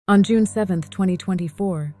On June 7,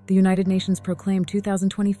 2024, the United Nations proclaimed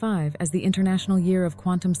 2025 as the International Year of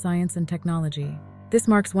Quantum Science and Technology. This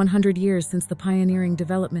marks 100 years since the pioneering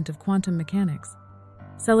development of quantum mechanics,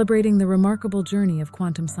 celebrating the remarkable journey of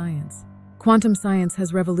quantum science. Quantum science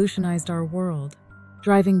has revolutionized our world,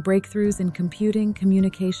 driving breakthroughs in computing,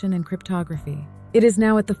 communication, and cryptography. It is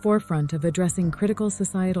now at the forefront of addressing critical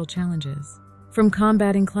societal challenges, from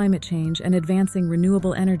combating climate change and advancing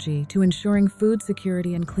renewable energy to ensuring food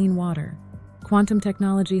security and clean water. Quantum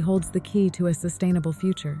technology holds the key to a sustainable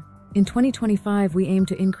future. In 2025, we aim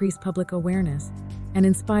to increase public awareness and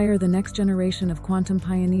inspire the next generation of quantum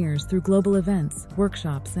pioneers through global events,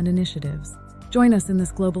 workshops, and initiatives. Join us in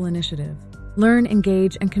this global initiative. Learn,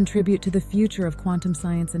 engage, and contribute to the future of quantum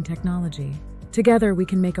science and technology. Together, we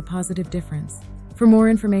can make a positive difference. For more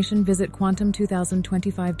information, visit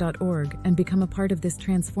quantum2025.org and become a part of this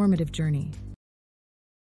transformative journey.